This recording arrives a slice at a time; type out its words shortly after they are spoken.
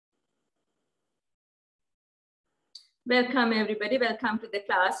Welcome everybody, welcome to the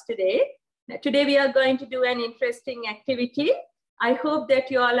class today. Today we are going to do an interesting activity. I hope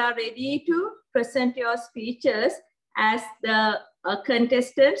that you all are ready to present your speeches as the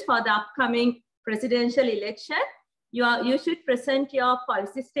contestants for the upcoming presidential election. You should present your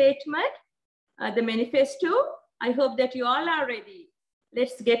policy statement, the manifesto. I hope that you all are ready.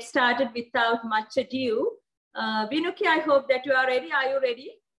 Let's get started without much ado. Vinuki, I hope that you are ready. Are you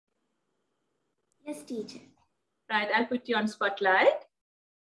ready? Yes, teacher. Right, I'll put you on spotlight.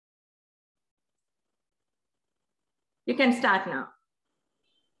 You can start now.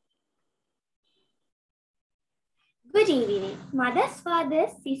 Good evening, mothers, fathers,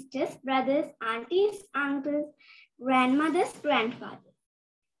 sisters, brothers, aunties, uncles, grandmothers, grandfathers.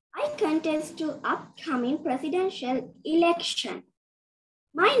 I contest to upcoming presidential election.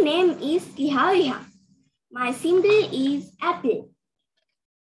 My name is Kihaviha. My symbol is apple.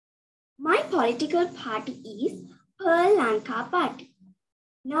 My political party is Lanka Party.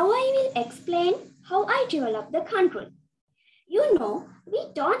 Now I will explain how I develop the country. You know, we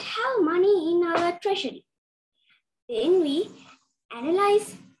don't have money in our treasury. Then we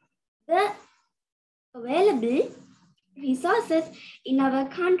analyze the available resources in our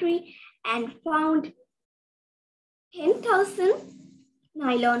country and found 10,000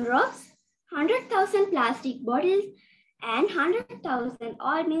 nylon ropes, 100,000 plastic bottles, and 100,000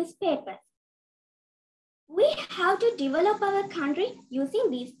 old newspapers. We have to develop our country using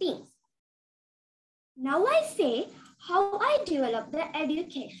these things. Now I say how I develop the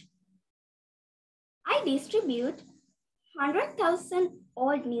education. I distribute 100,000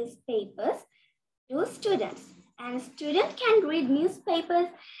 old newspapers to students, and students can read newspapers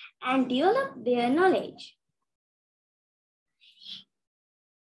and develop their knowledge.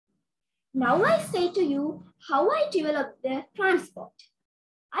 Now I say to you how I develop the transport.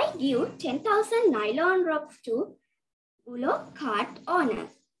 I give 10,000 nylon ropes to bullock cart owners,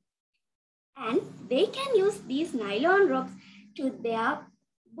 and they can use these nylon ropes to their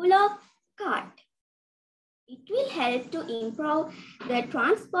bullock cart. It will help to improve the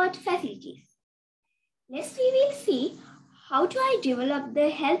transport facilities. Next, we will see how do I develop the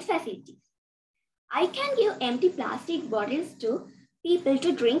health facilities. I can give empty plastic bottles to people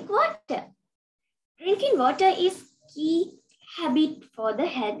to drink water. Drinking water is key habit for the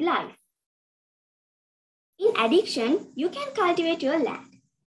health life. In addition, you can cultivate your land.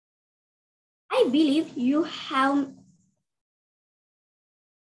 I believe you have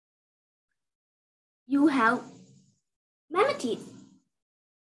manatees.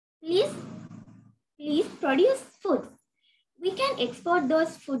 Please produce food. We can export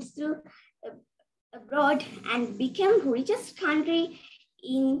those foods to abroad and become richest country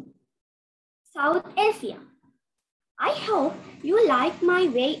in South Asia. I hope you like my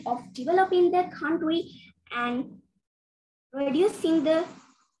way of developing the country and reducing the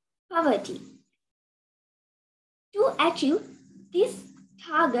poverty. To achieve this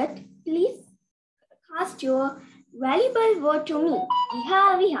target, please cast your valuable vote to me.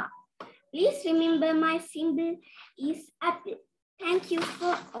 Viha Viha. Please remember my symbol is apple. Thank you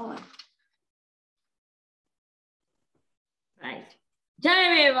for all. Right.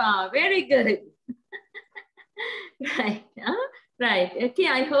 Jayaveva, very good. Right. Right. Okay,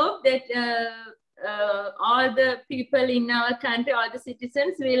 I hope that all the people in our country, all the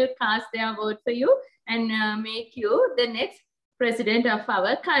citizens will cast their vote for you and make you the next president of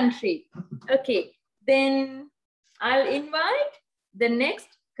our country. Okay, then I'll invite the next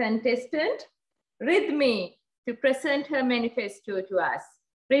contestant, Ridmi, to present her manifesto to us.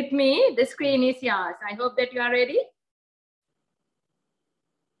 Ridmi, the screen is yours. I hope that you are ready.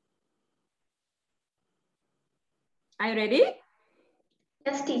 Are you ready?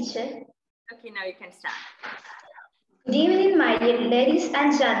 Yes, teacher. Okay, now you can start. Good evening, my dear ladies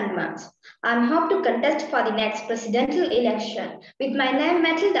and gentlemen. I'm hope to contest for the next presidential election with my name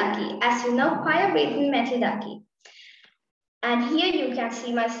Matildaki, as you know, fire breathing Matildaki. And here you can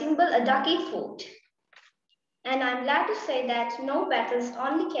see my symbol, a ducky foot. And I'm glad to say that no battles,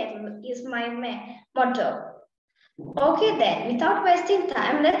 only cattle is my motto. Okay then, without wasting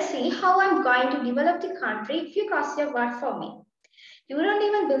time, let's see how I'm going to develop the country if you cross your word for me. You don't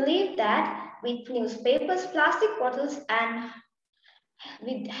even believe that with newspapers, plastic bottles, and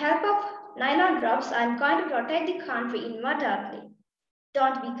with help of nylon drops, I'm going to protect the country immediately.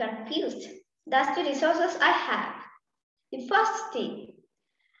 Don't be confused. That's the resources I have. The first thing,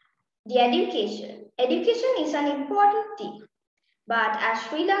 the education. Education is an important thing. But as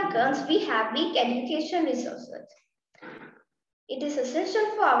Sri Lankans, we have weak education resources. It is essential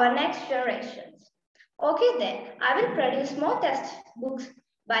for our next generations. Okay then, I will produce more textbooks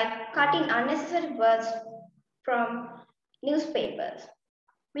by cutting unnecessary words from newspapers.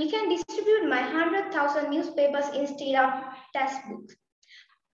 We can distribute my 100,000 newspapers instead of textbooks.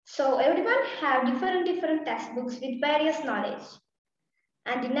 So everyone have different textbooks with various knowledge.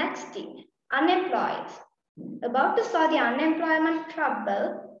 And the next thing, unemployed. About to solve the unemployment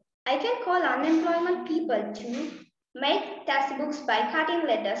trouble, I can call unemployment people to make textbooks by cutting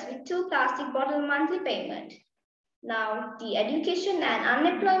letters with 2 plastic bottle monthly payment. Now the education and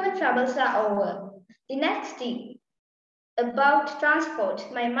unemployment troubles are over. The next thing, about transport.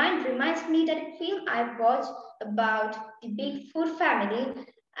 My mind reminds me that a film I watched about the big food family.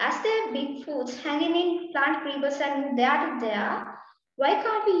 As their big foods hanging in plant creepers and move there to there, why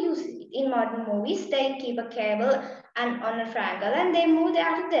can't we use it in modern movies? They keep a cable and on a triangle and they move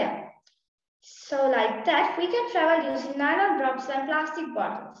there to there. So like that, we can travel using nylon drops and plastic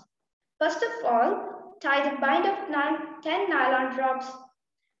bottles. First of all, tie the bind of 10 nylon drops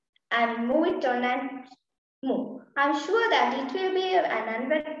and move it on and move. I'm sure that it will be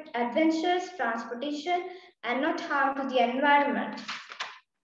an adventurous transportation and not harm to the environment.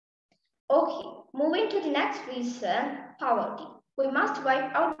 Okay, moving to the next reason, poverty. We must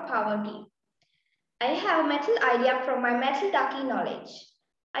wipe out poverty. I have a metal idea from my metal ducky knowledge.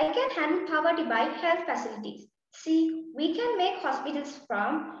 I can handle poverty by health facilities. See, we can make hospitals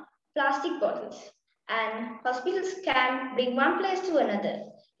from plastic bottles and hospitals can bring one place to another.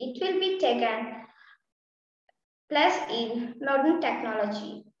 It will be taken place in modern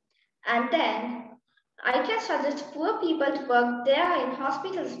technology. And then I can suggest poor people to work there in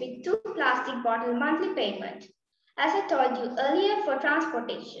hospitals with 2 plastic bottle monthly payment, as I told you earlier, for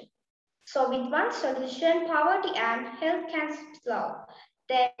transportation. So with one solution, poverty and health can solve.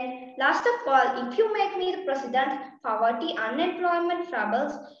 Then last of all, if you make me the president, poverty, unemployment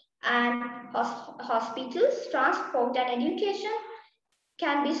troubles, and hospitals, transport and education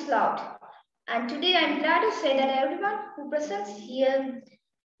can be solved. And today I'm glad to say that everyone who presents here,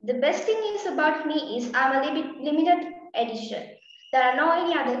 the best thing is about me is I'm a limited edition. There are no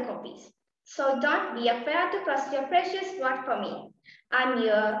any other copies. So don't be afraid to trust your precious word for me. I'm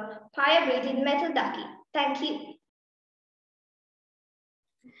your fire-breathing metal ducky. Thank you.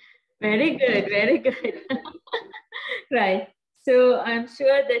 Very good, very good. Right. So I'm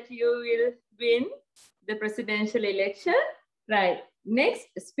sure that you will win the presidential election. Right. Next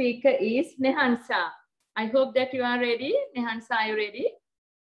speaker is Nehansa. I hope that you are ready. Nehansa, are you ready?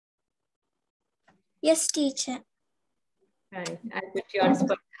 Yes, teacher. Right. I'll put you on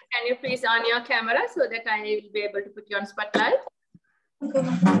spotlight. Can you please on your camera so that I will be able to put you on spotlight?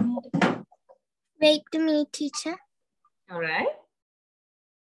 Wait to me, teacher. All right.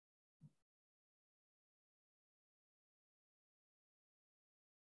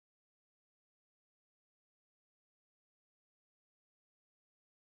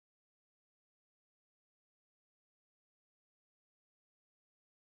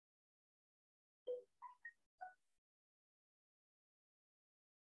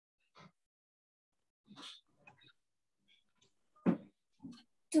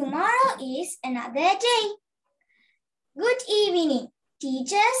 Tomorrow is another day. Good evening,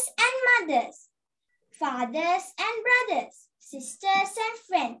 teachers and mothers, fathers and brothers, sisters and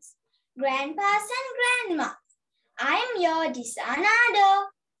friends, grandpas and grandmas. I am your Disanado.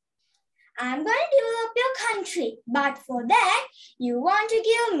 I'm going to develop your country, but for that, you want to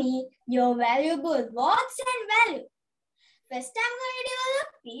give me your valuable votes and value. First, I'm going to develop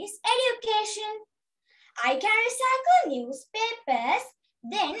is education. I can recycle newspapers,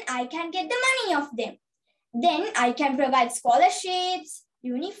 then I can get the money of them. Then I can provide scholarships,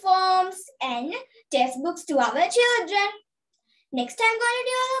 uniforms, and textbooks to our children. Next, I'm going to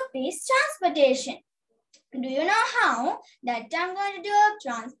develop is transportation. Do you know how that I'm going to develop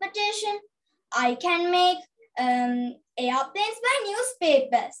transportation? I can make airplanes by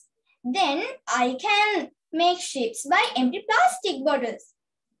newspapers. Then I can make ships by empty plastic bottles.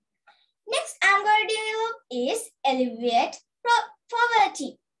 Next, I'm going to develop is alleviate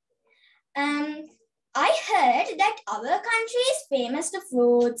poverty. I heard that our country is famous to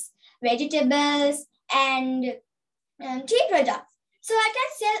fruits, vegetables, and tea products. So I can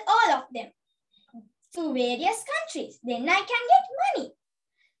sell all of them to various countries. Then I can get money.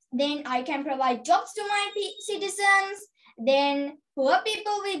 Then I can provide jobs to my citizens. Then poor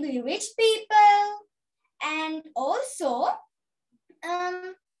people will be rich people. And also,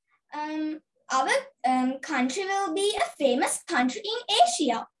 our country will be a famous country in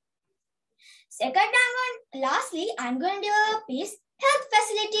Asia. Lastly, I'm going to develop is health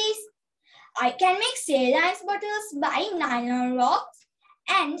facilities. I can make saline bottles by nylon ropes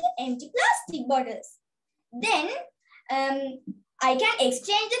and empty plastic bottles. Then I can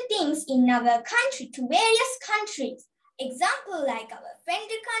exchange the things in our country to various countries. Example like our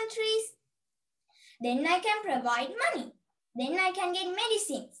friendly countries. Then I can provide money. Then I can get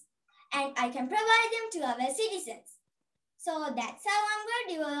medicines. And I can provide them to our citizens. So that's how I'm going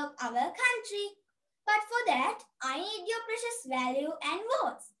to develop our country. But for that, I need your precious value and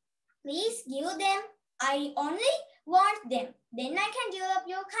votes. Please give them. I only want them. Then I can develop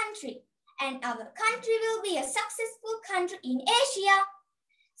your country. And our country will be a successful country in Asia.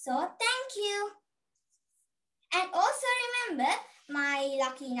 So thank you. And also remember, my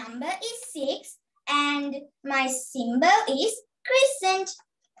lucky number is 6 and my symbol is crescent.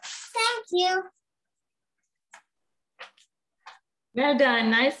 Thank you. Well done.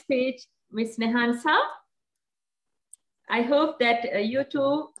 Nice speech, Miss Nehansa. I hope that you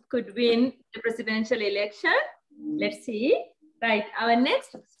two could win the presidential election. Let's see. Right. Our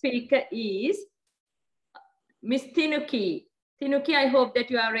next speaker is Miss Tinuki. Tinuki, I hope that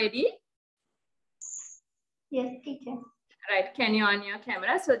you are ready. Yes, teacher. Right. Can you on your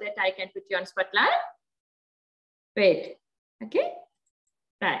camera so that I can put you on spotlight? Wait. Okay.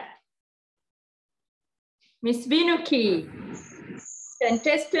 Right. Miss Vinuki,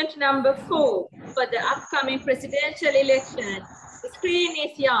 contestant number 4 for the upcoming presidential election. The screen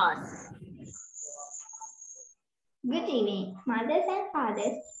is yours. Good evening, mothers and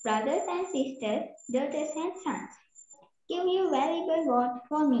fathers, brothers and sisters, daughters and sons. Give your valuable vote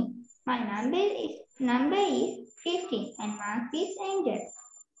for me. My number is 15 and mark is angel.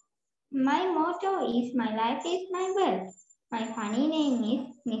 My motto is my life is my wealth. My funny name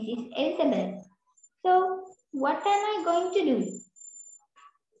is Mrs. Elizabeth. So, what am I going to do?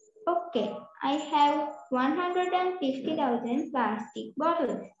 Okay, I have 150,000 plastic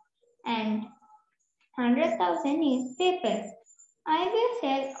bottles and 100,000 newspapers. I will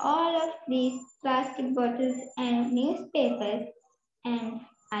sell all of these plastic bottles and newspapers, and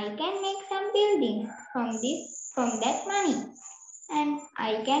I can make some buildings from that money. And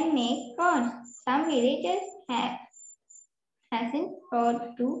I can make roads. Some villages hasn't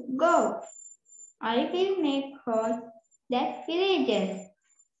road to go. I will make roads that villages.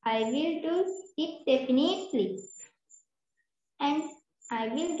 I will do it definitely. And I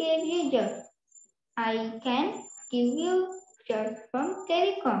will give you jobs. I can give you jobs from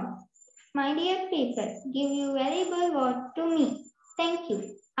telecom. My dear people, give your valuable vote to me. Thank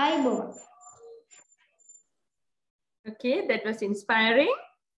you. I vote. Okay, that was inspiring.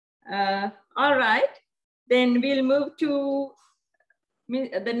 All right. Then we'll move to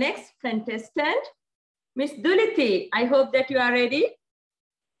the next contestant, Miss Duliti. I hope that you are ready.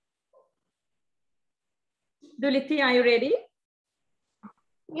 Duliti, are you ready?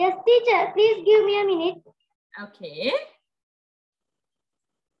 Yes, teacher. Please give me a minute. Okay.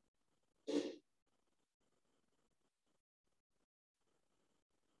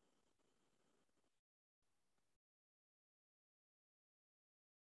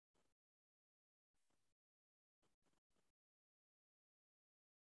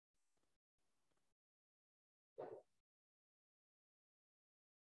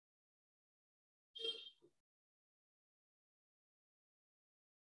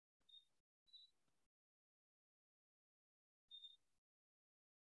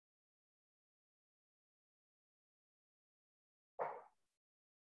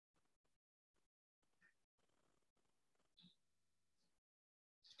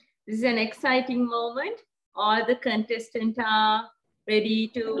 This is an exciting moment. All the contestants are ready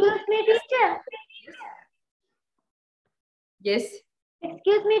to... Excuse me, teacher. Yes.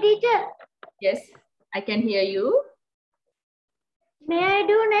 Excuse me, teacher. Yes, I can hear you. May I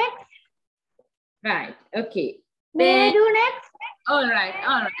do next? Right, okay. May I do next? All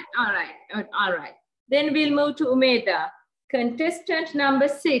right. Then we'll move to Umeda. Contestant number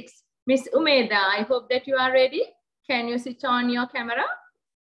 6, Miss Umeda. I hope that you are ready. Can you switch on your camera?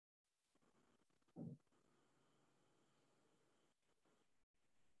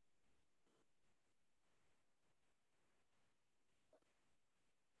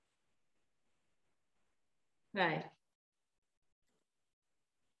 Right.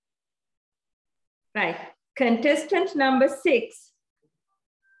 Right. Contestant number 6.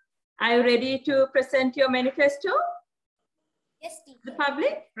 Are you ready to present your manifesto? Yes, teacher. The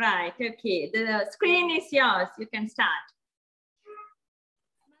public? Right. Okay. The screen is yours. You can start.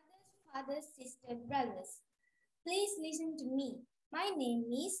 Mothers, fathers, sisters, brothers, please listen to me. My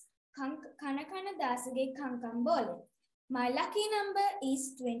name is Kanakana Dasage Kankambole. My lucky number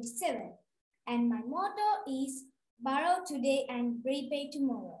is 27. And my motto is borrow today and repay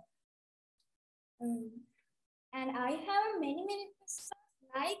tomorrow. And I have many questions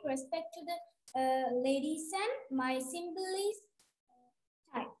like respect to the ladies, and my symbol is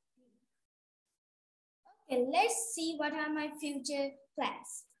type. Okay, let's see what are my future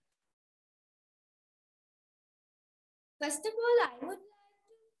plans. First of all, I would like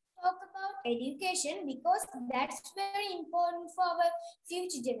to talk about education because that's very important for our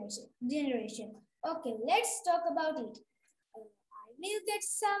future generation. Okay, let's talk about it. I will get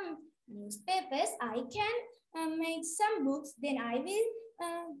some newspapers. I can make some books. Then I will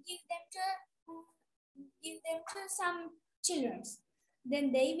give them to some children.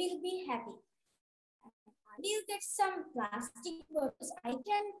 Then they will be happy. I will get some plastic bottles. I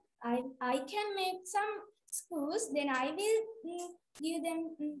can make some schools. Then I will give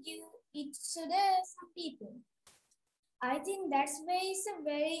it to some people. I think that's very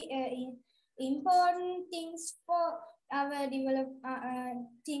important things for our develop our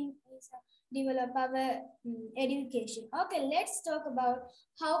education. Okay, let's talk about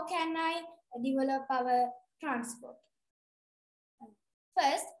how can I develop our transport.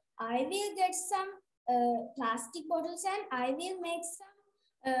 First, I will get some plastic bottles and I will make some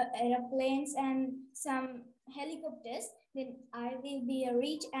airplanes and some helicopters. Then I will be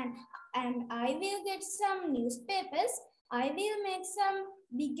rich and I will get some newspapers. I will make some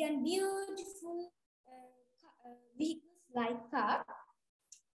big and beautiful vehicles like car.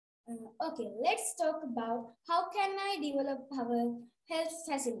 Okay, let's talk about how can I develop our health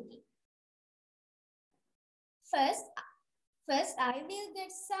facility. First, I will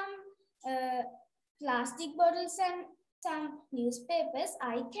get some plastic bottles and some newspapers.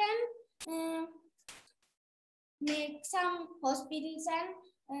 I can make some hospitals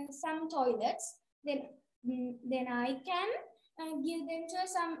and some toilets. Then I can give them to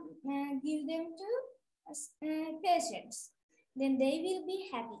patients. Then they will be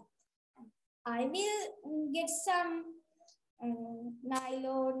happy. I will get some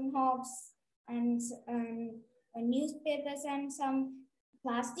nylon hobs and newspapers and some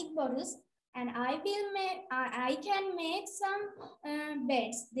plastic bottles, and I can make some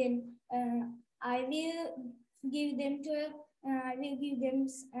beds. Then I will give them to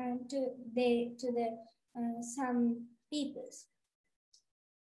some peoples.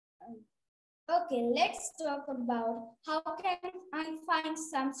 Okay, let's talk about how can I find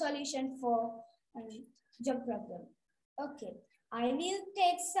some solution for job problem. Okay, I will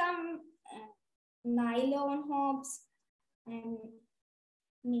take some nylon hobs and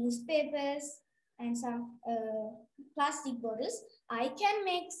newspapers and some plastic bottles. I can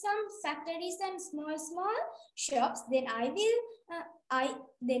make some factories and small shops. Then I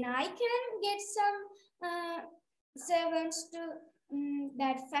can get some servants to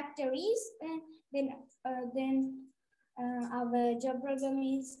that factories. Then our job problem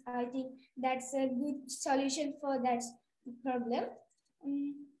is, I think that's a good solution for that problem.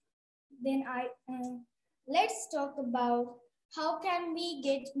 Then let's talk about how can we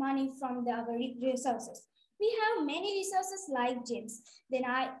get money from our resources. We have many resources like gems. Then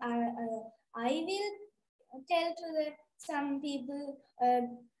I will tell to some people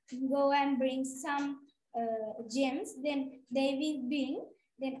go and bring some gems. Then they will bring.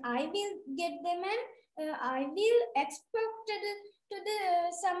 Then I will get them and I will export to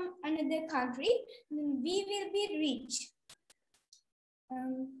some another country. We will be rich.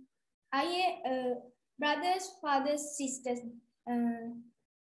 Brothers, fathers, sisters,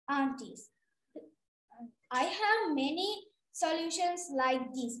 aunties. I have many solutions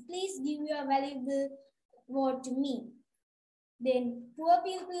like this. Please give your valuable word to me. Then poor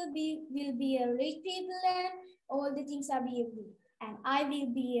people will be a rich people and all the things are be good. And I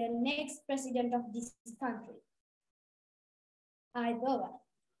will be a next president of this country. I go.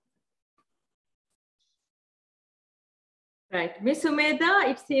 Right. Ms. Sumedha,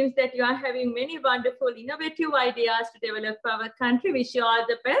 it seems that you are having many wonderful, innovative ideas to develop our country. Wish you all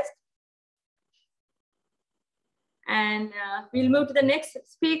the best. And we'll move to the next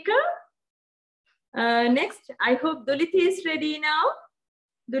speaker. Next, I hope Duliti is ready now.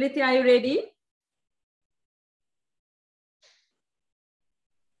 Duliti, are you ready?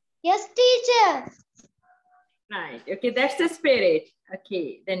 Yes, teacher. Right. Okay, that's the spirit.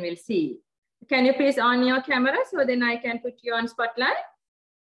 Okay, then we'll see. Can you please on your camera so then I can put you on spotlight?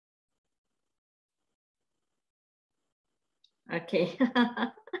 Okay.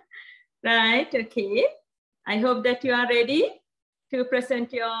 Right. Okay. I hope that you are ready to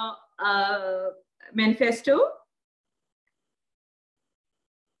present your manifesto.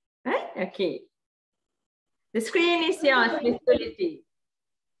 Right? Okay. The screen is yours, Ms. Duliti.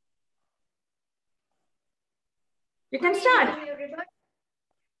 You can start.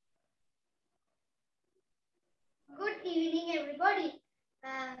 Good evening, everybody.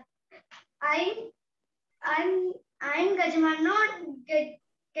 I'm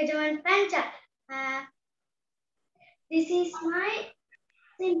Gajaman Pancha. This is my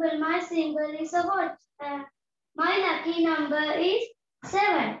symbol. My symbol is a watch. My lucky number is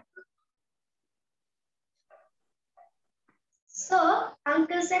 7. So,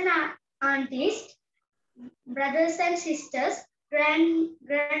 uncles and aunties, brothers and sisters,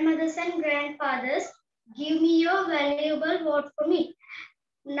 grandmothers and grandfathers, give me your valuable vote for me.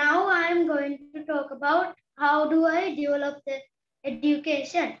 Now I am going to talk about how do I develop the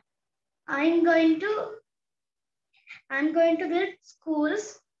education. I'm going to build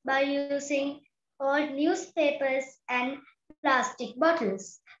schools by using old newspapers and plastic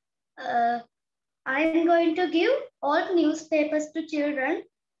bottles. I'm going to give old newspapers to children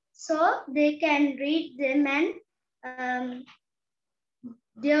so they can read them and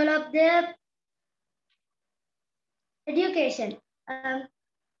develop their education.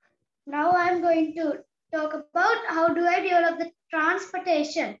 Now I'm going to talk about how do I develop the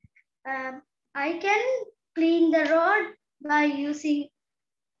transportation. I can clean the road by using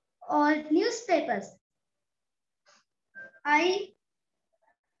old newspapers. I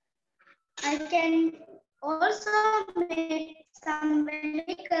can also make some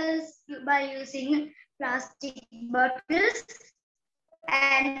vehicles by using plastic bottles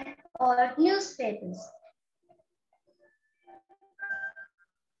and old newspapers.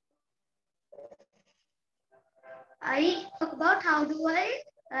 I talk about how do I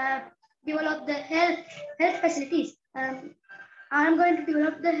develop the health facilities. I'm going to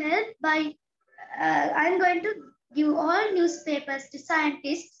develop the health by I'm going to give all newspapers to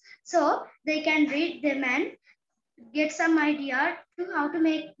scientists so they can read them and get some idea to how to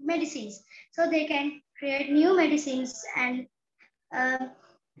make medicines. So they can create new medicines and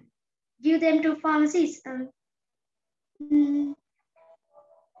give them to pharmacies.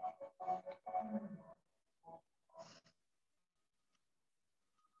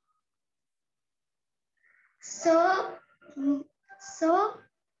 So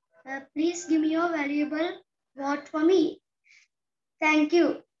please give me your valuable vote for me. Thank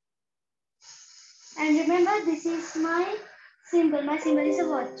you. And remember, this is my symbol. My symbol is a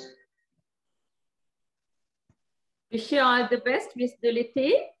watch. Wish you all the best, Miss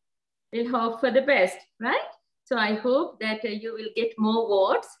Duliti. We'll hope for the best, right? So I hope that you will get more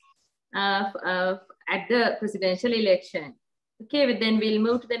votes at the presidential election. Okay, then we'll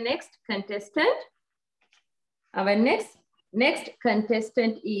move to the next contestant. Our next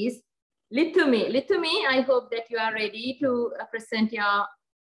contestant is Litumi. Litumi, I hope that you are ready to present your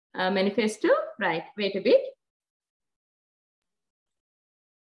manifesto. Right, wait a bit.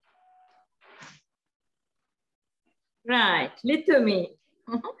 Right, Litumi.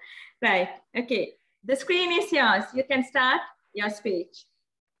 Right, okay. The screen is yours. You can start your speech.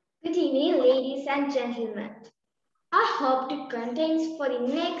 Good evening, ladies and gentlemen. I hope to contest for the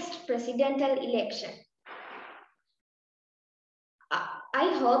next presidential election. I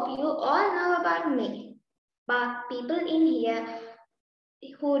hope you all know about me, but people in here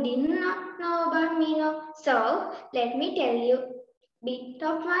who did not know about me know. So let me tell you a bit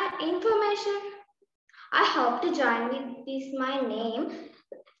of my information. I hope to join with this my name,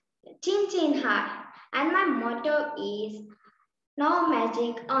 Chin Chin Hai, and my motto is no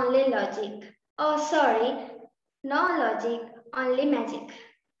magic, only logic. Oh, sorry, no logic, only magic.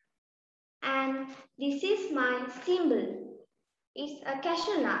 And this is my symbol. It's a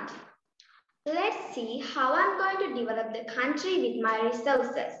cashew nut. Let's see how I'm going to develop the country with my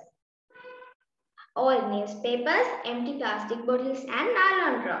resources. Old newspapers, empty plastic bottles, and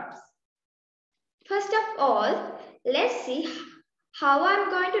nylon drops. First of all, let's see how I'm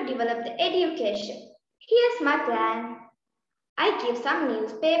going to develop the education. Here's my plan. I give some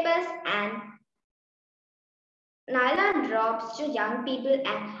newspapers and nylon drops to young people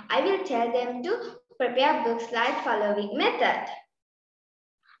and I will tell them to prepare books like following method.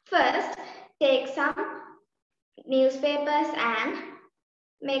 First, take some newspapers and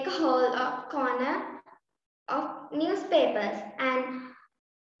make a hole or corner of newspapers and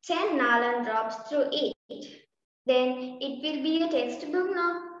 10 nylon drops through it. Then it will be a textbook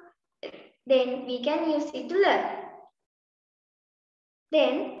now. Then we can use it to learn.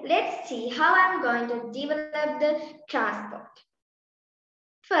 Then let's see how I'm going to develop the transport.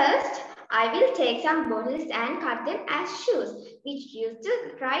 First, I will take some bottles and cut them as shoes, which used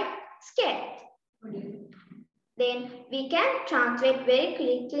to ride skate. Then we can translate very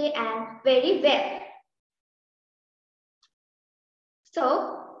quickly and very well.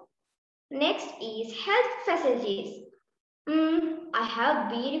 So, next is health facilities. I have a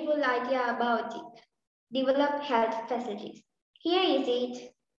beautiful idea about it. Develop health facilities. Here is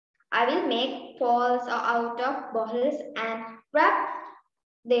it. I will make balls out of bottles and wrap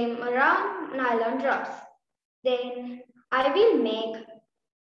them around nylon drops. Then I will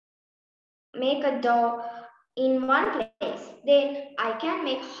make a door in one place. Then I can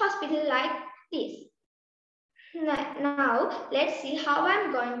make hospital like this. Now let's see how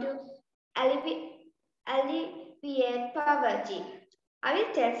I'm going to alleviate poverty. I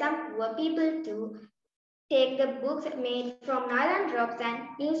will tell some poor people to take the books made from nylon drops and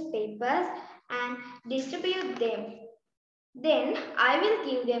newspapers and distribute them. Then I will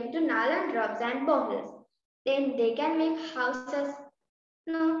give them to nylon drops and bottles. Then they can make houses.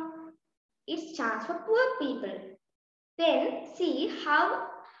 No, it's chance for poor people. Then see how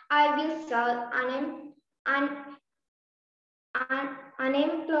I will solve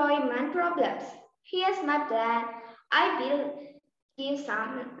unemployment problems. Here's my plan. I will give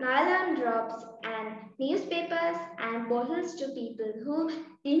some nylon drops and newspapers and bottles to people who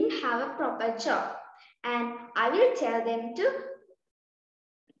didn't have a proper job. And I will tell them to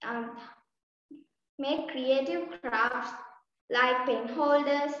make creative crafts like pen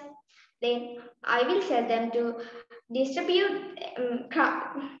holders. Then I will tell them to distribute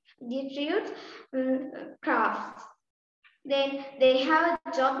crafts. Then they have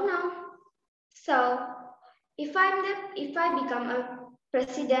a job now. So if I become a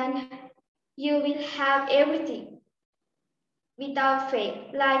president, you will have everything without fail,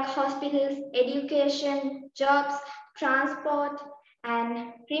 like hospitals, education, jobs, transport.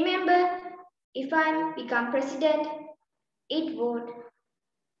 And remember, if I become president, it would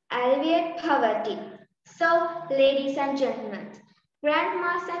alleviate poverty. So, ladies and gentlemen,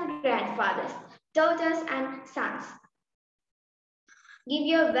 grandmas and grandfathers, daughters and sons, give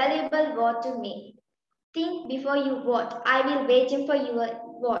your valuable vote to me. Think before you vote. I will waiting for your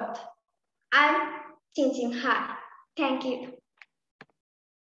vote. I'm Chin Hai. Thank you.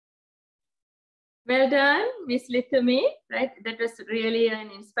 Well done, Miss Litumi, right? That was really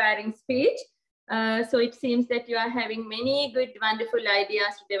an inspiring speech. So it seems that you are having many good, wonderful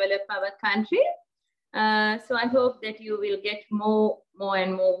ideas to develop our country. So I hope that you will get more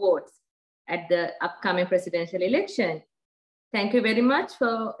and more votes at the upcoming presidential election. Thank you very much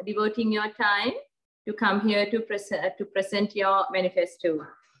for devoting your time to come here to present your manifesto.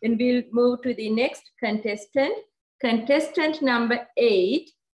 Then we'll move to the next contestant. Contestant number 8,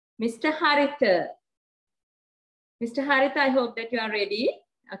 Mr. Haritha. Mr. Haritha, I hope that you are ready.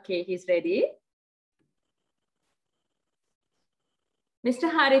 Okay, he's ready. Mr.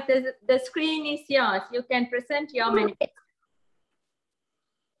 Haritha, the screen is yours. You can present your manifesto.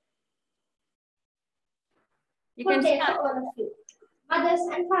 You can Good day start. to all of you. Mothers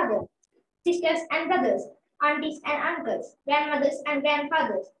and fathers, sisters and brothers, aunties and uncles, grandmothers and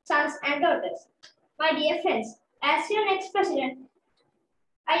grandfathers, sons and daughters. My dear friends, as your next president,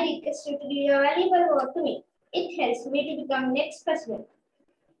 I request you to give your valuable vote to me. It helps me to become next president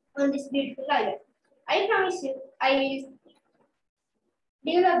on this beautiful island. I promise you, I will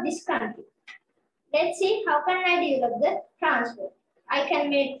develop this country. Let's see how can I develop the transport. I can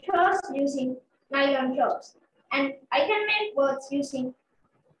make straws using nylon drops, and I can make boats using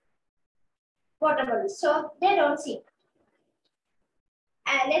water bottles so they don't sink.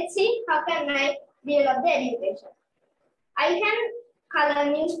 And let's see how can I develop the education. I can color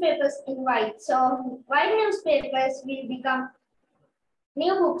newspapers in white, so white newspapers will become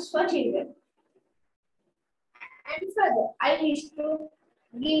new books for children. And further, I wish to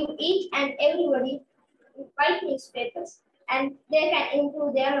give each and everybody white newspapers, and they can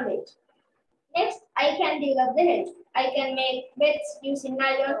improve their knowledge. Next, I can develop the health. I can make beds using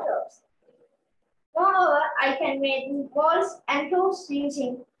nylon ropes. Moreover, I can make walls and roofs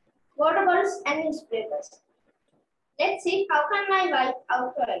using water bottles and newspapers. Let's see how can I wipe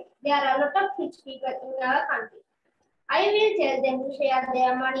out crime. There are a lot of rich people in our country. I will tell them to share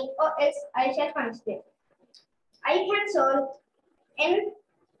their money or else I shall punish them. I can solve an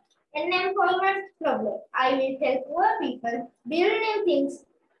unemployment problem. I will tell poor people build new things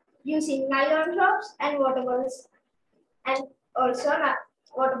using nylon drops and water bottles and also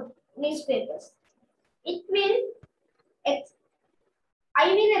newspapers.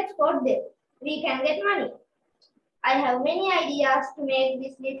 I will export them. We can get money. I have many ideas to make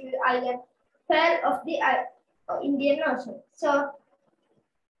this little island pearl of the Indian Ocean. So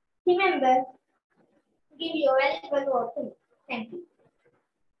remember, give your valuable vote to me. Thank you.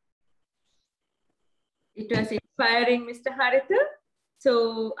 It was inspiring, Mr. Haritha.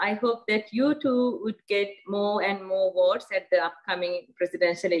 So I hope that you too would get more and more votes at the upcoming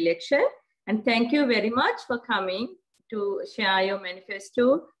presidential election. And thank you very much for coming to share your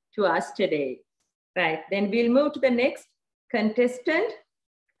manifesto to us today. Right, then we'll move to the next contestant.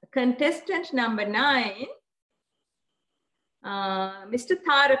 Contestant number 9, Mr.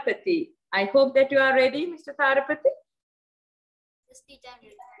 Tharapathy. I hope that you are ready, Mr. Tharapathy. Yes, teacher.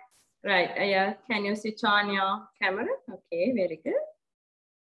 Right. Can you switch on your camera? Okay, very good.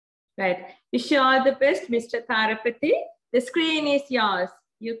 Right. Wish you all the best, Mr. Tharapathy. The screen is yours.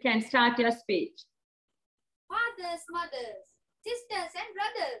 You can start your speech. Fathers, mothers, sisters and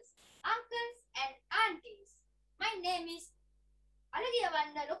brothers, uncles and aunties. My name is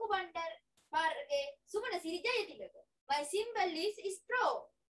Alagiyawanna Lokubandar Parage Sumana Sirijayatilaka. My symbol is straw.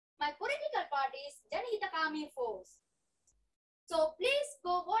 My political party is Janhitakami Force. So please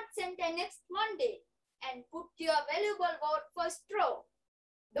go vote center next Monday and put your valuable vote for straw.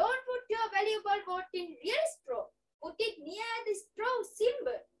 Don't put your valuable vote in real straw. Put it near the straw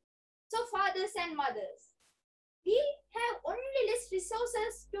symbol. So fathers and mothers, we have only less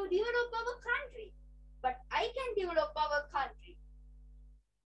resources to develop our country, but I can develop our country.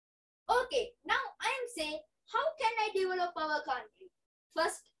 Okay, now I am saying, how can I develop our country?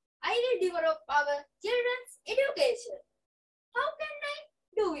 First, I will develop our children's education. How can I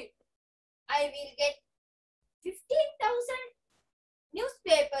do it? I will get 15,000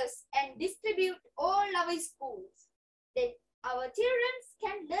 newspapers and distribute all our schools. Then our children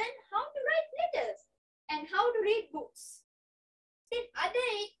can learn how to write letters and how to read books. Then other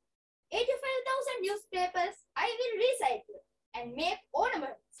 85,000 newspapers I will recycle and make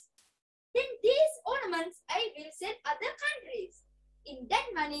ornaments. Then these ornaments I will sell other countries. In that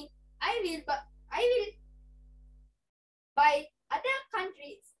money I will buy other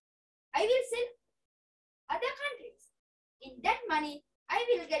countries. I will sell other countries. In that money I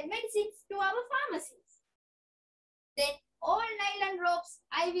will get medicines to our pharmacies. Then all nylon ropes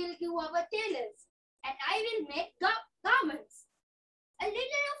I will give our tailors and I will make garments. A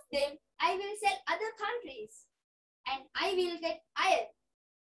little of them I will sell other countries and I will get iron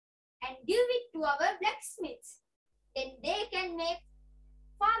and give it to our blacksmiths. Then they can make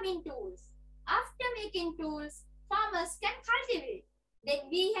farming tools. After making tools, farmers can cultivate. Then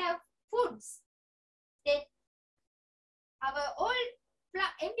we have foods. Then our old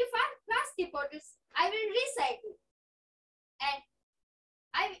empty plastic bottles I will recycle.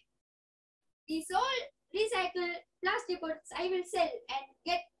 And these all recycled plastic bottles I will sell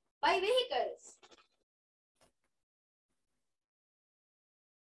and buy vehicles.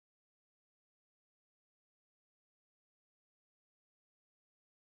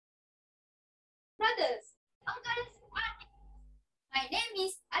 Brothers, uncles, aunties. My name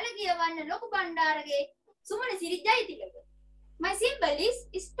is Alagiyawanna Lokubandarage Sumana Sirijayatilaka. My symbol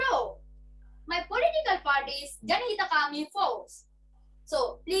is straw. My political party is Janhitakami Force.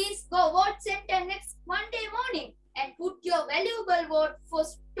 So please go vote center next Monday morning and put your valuable vote for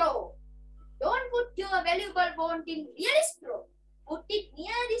straw. Don't put your valuable vote in real straw. Put it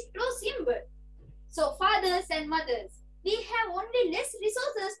near the straw symbol. So fathers and mothers, we have only less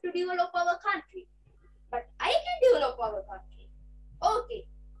resources to develop our country. But I can develop our country. Okay.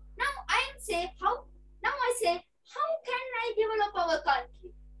 Now I say how can I develop our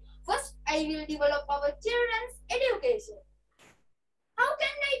country? First, I will develop our children's education. How can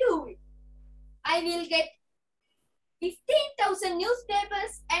I do it? I will get 15,000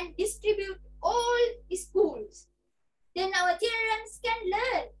 newspapers and distribute all schools. Then our children can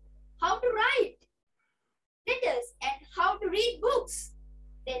learn how to write letters and how to read books.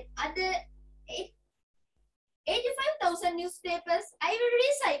 Then other 85,000 newspapers I will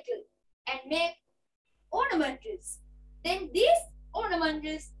recycle and make ornaments. Then these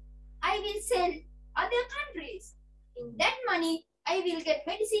ornaments I will sell other countries. In that money, I will get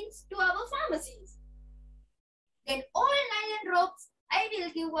medicines to our pharmacies. Then all nylon ropes I will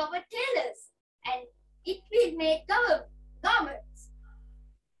give our tailors and it will make garments.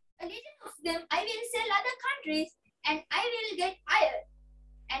 A little of them I will sell other countries and I will get iron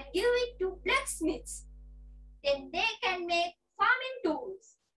and give it to blacksmiths. Then they can make farming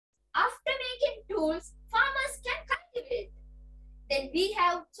tools. After making tools, farmers can cultivate. Then we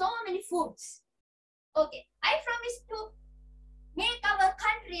have so many foods. Okay, I promise to make our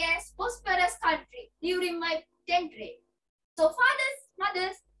country as prosperous country during my tenure. So fathers,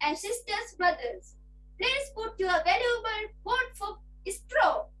 mothers, and sisters, brothers, please put your valuable vote for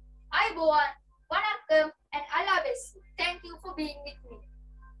straw. Aibowan, Vanakkam, and Allah bless you. Thank you for being with me.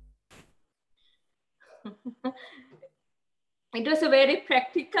 It was a very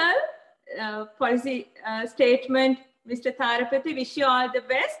practical policy statement, Mr. Tharapathy. Wish you all the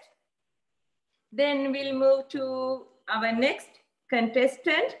best. Then we'll move to our next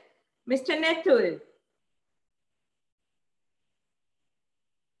contestant, Mr. Nethul.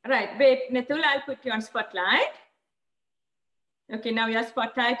 Right, wait, Nethul, I'll put you on spotlight. Okay, now you're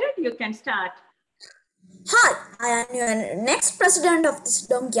spotlighted. You can start. Hi, I am your next president of this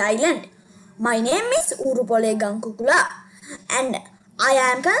donkey island. My name is Walpola and I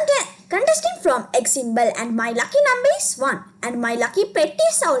am contesting from X symbol and my lucky number is 1 and my lucky pet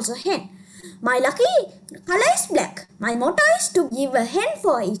is also hen. My lucky color is black. My motto is to give a hen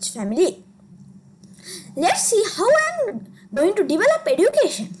for each family. Let's see how I am going to develop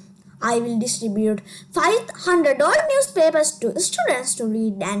education. I will distribute 500 old newspapers to students to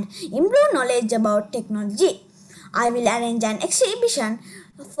read and improve knowledge about technology. I will arrange an exhibition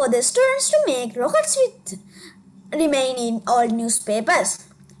for the students to make rockets with remaining old newspapers.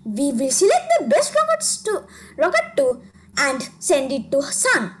 We will select the best rocket to and send it to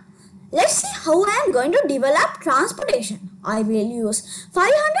sun. Let's see how I am going to develop transportation. I will use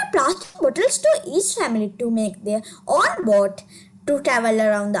 500 plastic bottles to each family to make their own boat to travel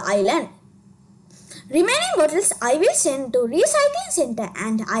around the island. Remaining bottles I will send to recycling center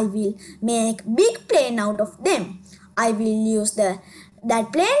and I will make big plane out of them. I will use that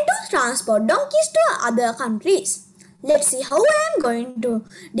plane to transport donkeys to other countries. Let's see how I am going to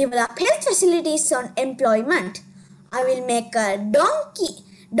develop health facilities on employment. I will make a donkey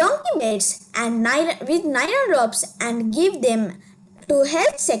beds and with nylon ropes and give them to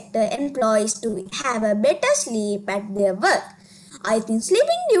health sector employees to have a better sleep at their work. I think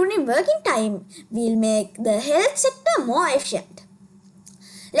sleeping during working time will make the health sector more efficient.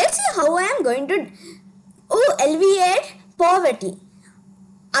 Let's see how I am going to alleviate poverty.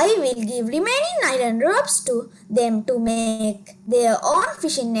 I will give remaining nylon ropes to them to make their own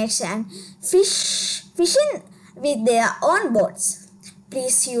fishing nets and fishing with their own boats.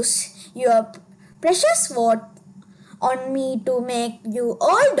 Please use your precious vote on me to make you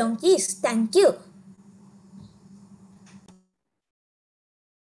all donkeys. Thank you.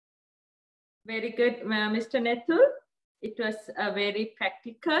 Very good, Mr. Nethul. It was a very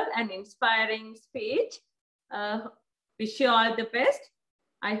practical and inspiring speech. Wish you all the best.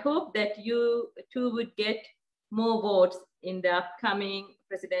 I hope that you too would get more votes in the upcoming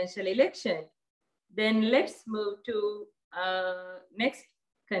presidential election. Then let's move to next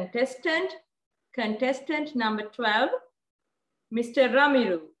contestant. Contestant number 12, Mr.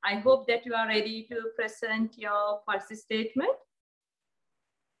 Ramiru. I hope that you are ready to present your policy statement.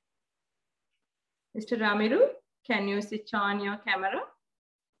 Mr. Ramiru, can you switch on your camera?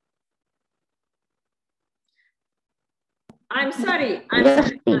 I'm sorry.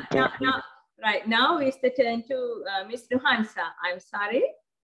 Right now is the turn to Ms. Nuhansa. I'm sorry.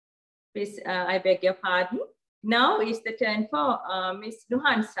 Please, I beg your pardon. Now is the turn for Ms.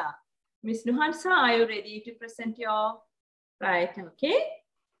 Nuhansa. Ms. Nuhansa, are you ready to present your... Right, okay.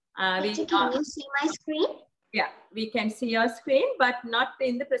 Can you see my screen? Yeah, we can see your screen, but not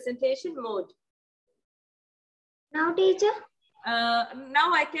in the presentation mode. Now, teacher?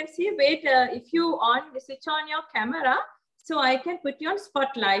 Now I can see, wait, if you switch on your camera, so I can put you on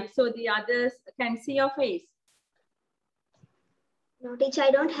spotlight so the others can see your face. No, teacher,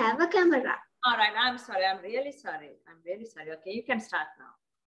 I don't have a camera. All right, I'm sorry. I'm really sorry. I'm really sorry. Okay, you can start now.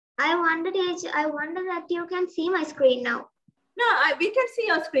 I wonder, teacher, I wonder that you can see my screen now. No, we can see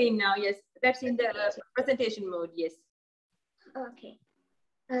your screen now. Yes, that's in the presentation mode. Yes. Okay.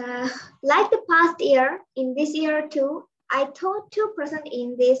 Like the past year, in this year too, I thought to present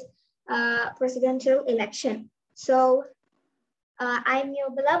in this presidential election. So I'm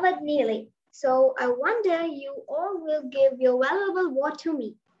your beloved Neely. So I wonder you all will give your valuable vote to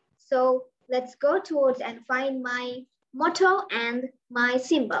me. So let's go towards and find my motto and my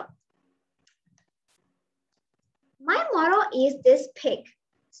symbol. My motto is this pig.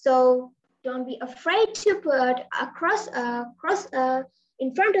 So don't be afraid to put a cross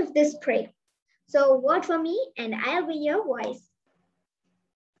in front of this pig. So vote for me and I'll be your voice.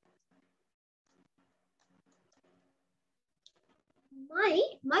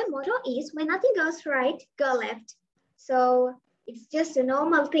 My motto is when nothing goes right, go left. So it's just a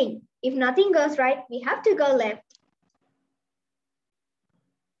normal thing. If nothing goes right, we have to go left.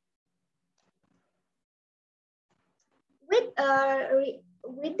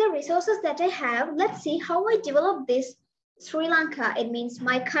 With the resources that I have, let's see how I develop this Sri Lanka. It means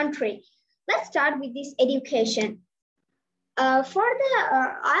my country. Let's start with this education. I'll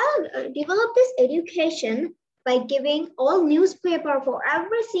develop this education by giving all newspaper for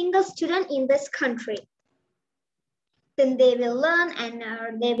every single student in this country. Then they will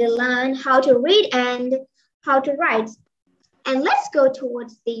learn how to read and how to write. And let's go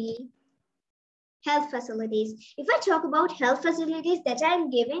towards the health facilities. If I talk about health facilities that I'm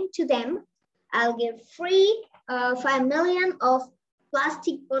giving to them, I'll give free 5 million of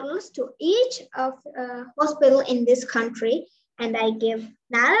plastic bottles to each of hospital in this country. And I give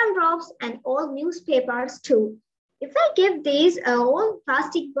nylon ropes and all newspapers too. If I give these old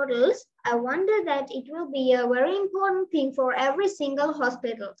plastic bottles, I wonder that it will be a very important thing for every single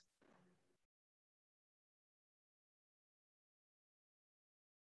hospital.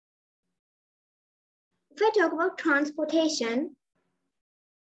 If I talk about transportation,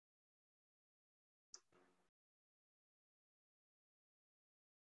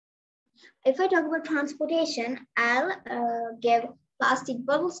 I'll give plastic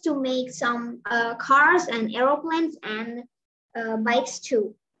bottles to make some cars and aeroplanes and bikes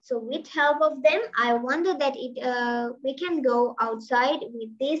too. So with help of them, I wonder that we can go outside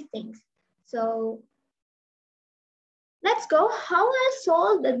with these things. So let's go. How I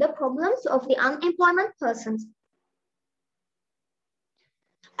solve the problems of the unemployment persons.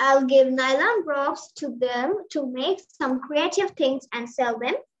 I'll give nylon ropes to them to make some creative things and sell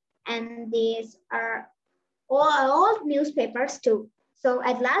them. And these are all newspapers too. So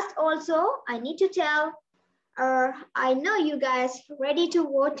at last also, I need to tell, I know you guys ready to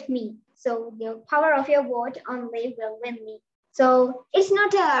vote me. So the power of your vote only will win me. So it's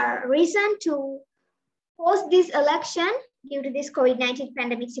not a reason to post this election due to this COVID-19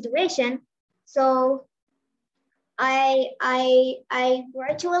 pandemic situation. So I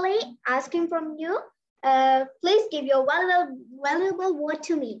virtually asking from you, please give your valuable vote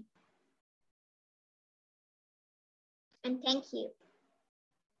to me. And thank you.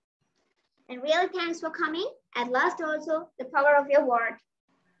 And really thanks for coming. At last also, the power of your word.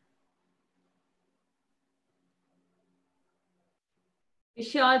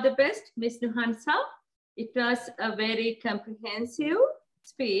 Wish you all the best, Ms. Nuhansa. It was a very comprehensive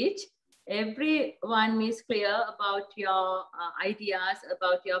speech. Everyone is clear about your ideas,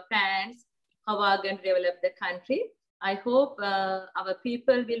 about your plans, how we are going to develop the country. I hope our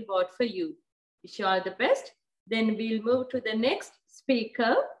people will vote for you. Wish you all the best. Then we'll move to the next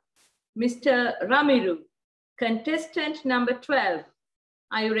speaker, Mr. Ramiru, contestant number 12.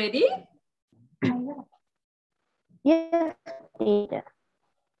 Are you ready? Yes, teacher.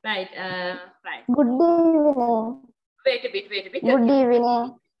 Right, right. Good evening. Wait a bit. Good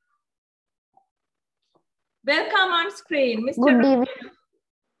evening. Welcome on screen, Mr. Good evening.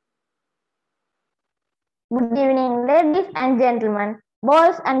 Good evening, ladies and gentlemen,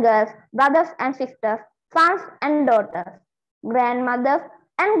 boys and girls, brothers and sisters, sons and daughters, grandmothers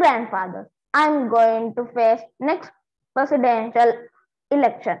and grandfathers. I'm going to face next presidential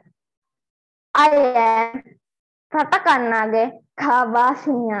election. I am Satakannage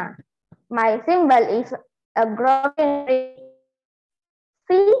Kawasinya. My symbol is a growing tree.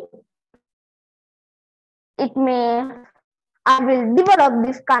 See, it means I will develop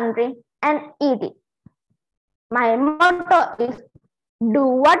this country and eat it. My motto is do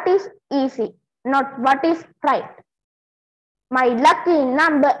what is easy, not what is right. My lucky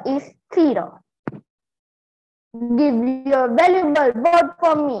number is 0. Give your valuable vote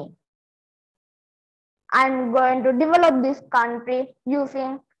for me. I'm going to develop this country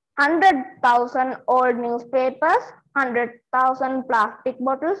using 100,000 old newspapers, 100,000 plastic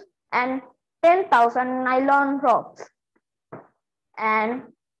bottles, and 10,000 nylon ropes. And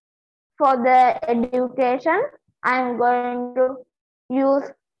for the education, I'm going to use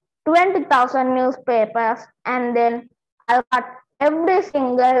 20,000 newspapers, and then I'll cut every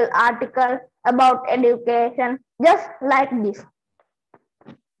single article about education just like this.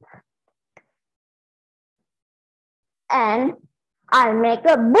 And I'll make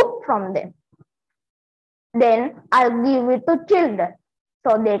a book from them. Then I'll give it to children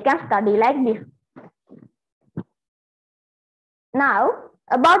so they can study like this. Now,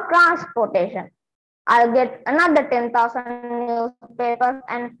 about transportation. I'll get another 10,000 newspapers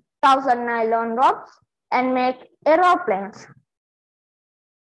and 1,000 nylon ropes and make aeroplanes.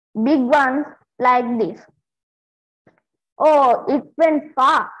 Big ones like this. Oh, it went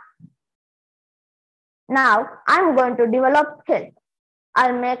far. Now, I'm going to develop health.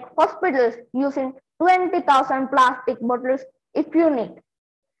 I'll make hospitals using 20,000 plastic bottles if you need.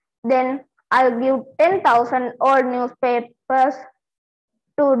 Then I'll give 10,000 old newspapers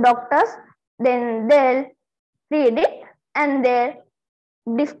to doctors. Then they'll read it and they'll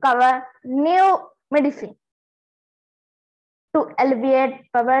discover new medicine. To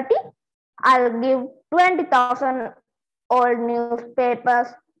alleviate poverty, I'll give 20,000 old newspapers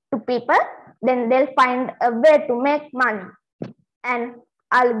to people. Then they'll find a way to make money. And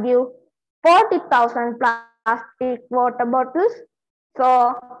I'll give 40,000 plastic water bottles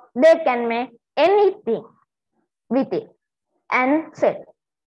so they can make anything with it and sell.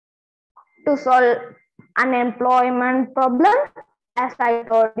 To solve unemployment problem, as I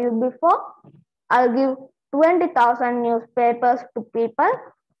told you before, I'll give 20,000 newspapers to people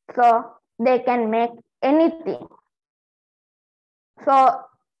so they can make anything so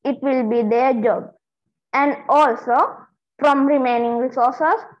it will be their job. And also from remaining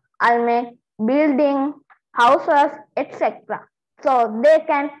resources, I'll make building, houses, etc. So they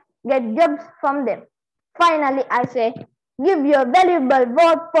can get jobs from them. Finally, I say, give your valuable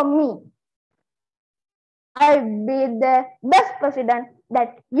vote for me. I'll be the best president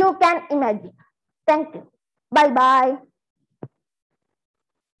that you can imagine. Thank you. Bye-bye.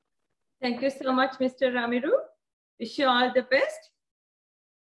 Thank you so much, Mr. Ramiru. Wish you all the best.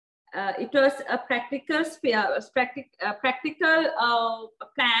 It was a practical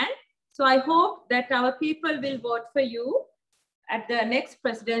plan. So I hope that our people will vote for you at the next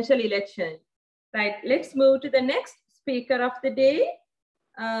presidential election. Right, let's move to the next speaker of the day,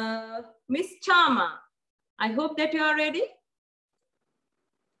 Miss Chama. I hope that you are ready.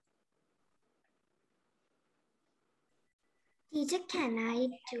 Teacher, can I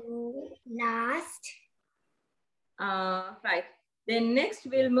do last? Right. Then next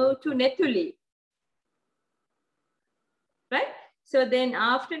we'll move to Nethuli. Right. So then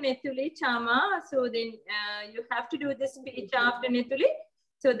after Nethuli, Chama, so then you have to do the speech after Nethuli.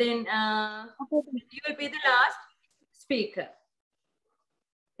 So then you will be the last speaker.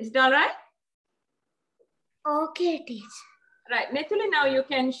 Is it all right? Okay, teacher. Right. Nethuli, now you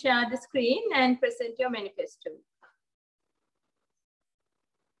can share the screen and present your manifesto.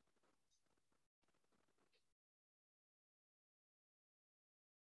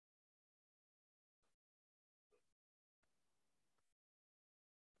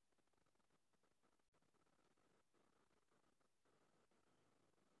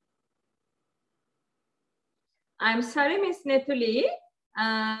 I'm sorry, Miss Nethuli,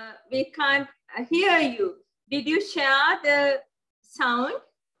 we can't hear you. Did you share the sound?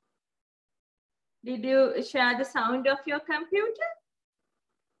 Did you share the sound of your computer?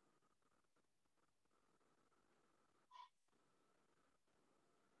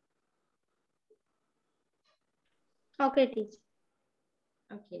 Okay, teacher.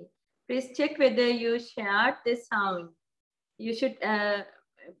 Okay. Please check whether you shared the sound. You should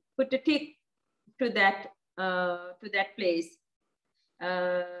put a tick to that place.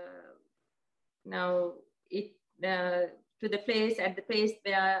 Now it to the place at the place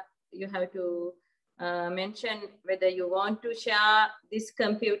where you have to mention whether you want to share this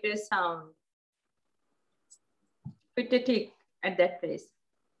computer sound. Put a tick at that place.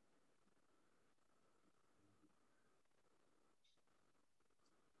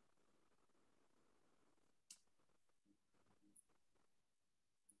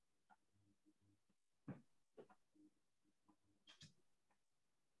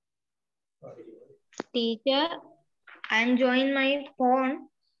 Teacher, I'm joining my phone.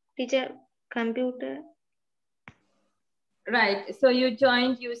 Teacher, computer. Right. So you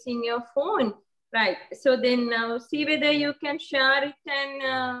joined using your phone. Right. So then now see whether you can share it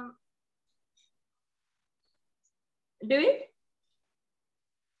and do it.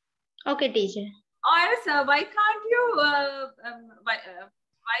 Okay, teacher. Or else, why can't you?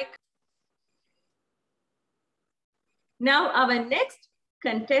 Now our next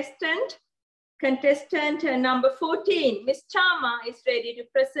contestant number 14, Miss Chama, is ready to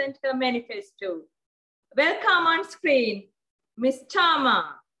present her manifesto. Welcome on screen, Miss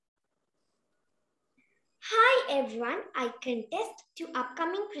Chama. Hi everyone, I contest to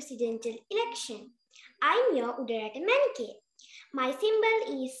upcoming presidential election. I'm your Udarata Manike. My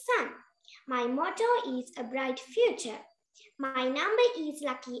symbol is sun. My motto is a bright future. My number is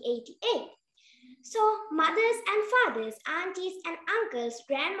lucky 88. So mothers and fathers, aunties and uncles,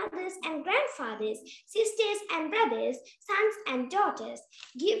 grandmothers and grandfathers, sisters and brothers, sons and daughters,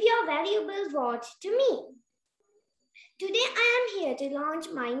 give your valuable vote to me. Today I am here to launch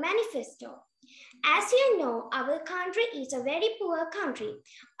my manifesto. As you know, our country is a very poor country.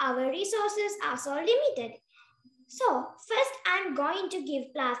 Our resources are so limited. So first I'm going to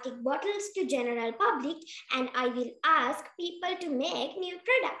give plastic bottles to general public and I will ask people to make new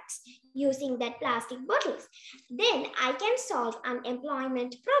products using that plastic bottles. Then I can solve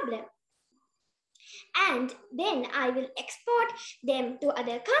unemployment problem. And then I will export them to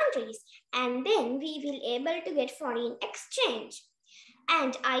other countries and then we will able to get foreign exchange.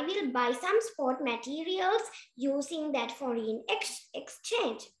 And I will buy some sport materials using that foreign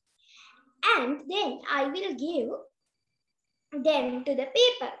exchange. And then I will give them to the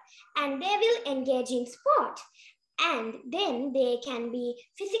people and they will engage in sport. And then they can be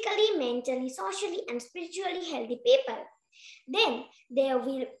physically, mentally, socially, and spiritually healthy people. Then there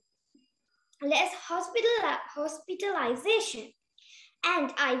will less hospitalization.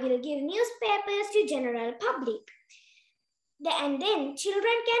 And I will give newspapers to general public. And then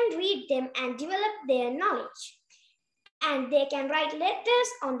children can read them and develop their knowledge. and they can write letters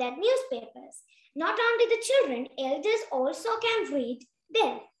on that newspapers. Not only the children, elders also can read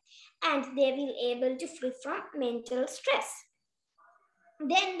them, and they will be able to free from mental stress.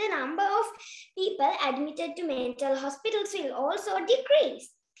 Then the number of people admitted to mental hospitals will also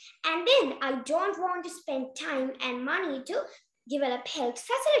decrease. And then I don't want to spend time and money to develop health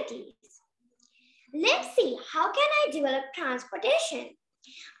facilities. Let's see, how can I develop transportation?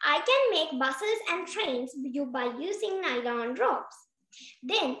 I can make buses and trains by using nylon ropes.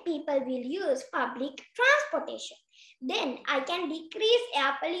 Then people will use public transportation. Then I can decrease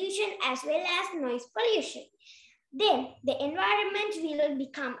air pollution as well as noise pollution. Then the environment will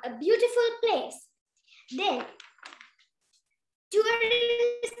become a beautiful place. Then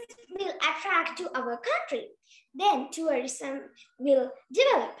tourists will attract to our country. Then tourism will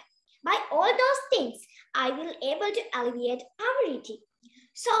develop. By all those things, I will able to alleviate poverty.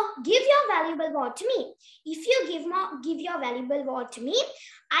 So give your valuable word to me. If you give your valuable word to me,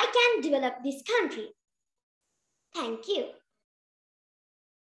 I can develop this country. Thank you.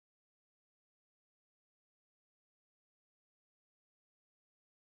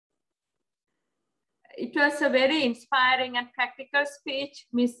 It was a very inspiring and practical speech,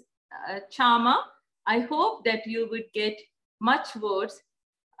 Ms. Chama. I hope that you would get much votes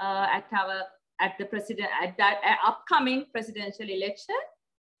at that upcoming presidential election.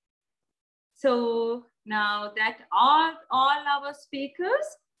 So now that all our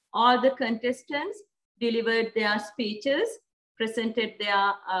speakers, all the contestants delivered their speeches, presented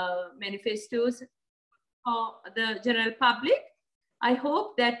their manifestos for the general public, I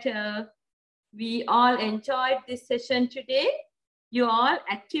hope that we all enjoyed this session today. You all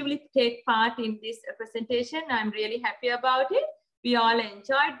actively take part in this presentation. I'm really happy about it. We all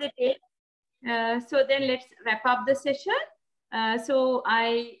enjoyed the day. So then let's wrap up the session. So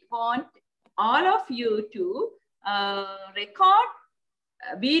I want all of you to record,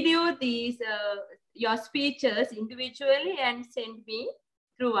 video these your speeches individually and send me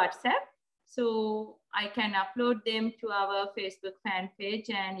through WhatsApp, so I can upload them to our Facebook fan page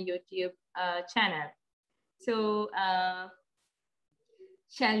and YouTube channel. So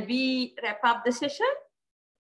shall we wrap up the session?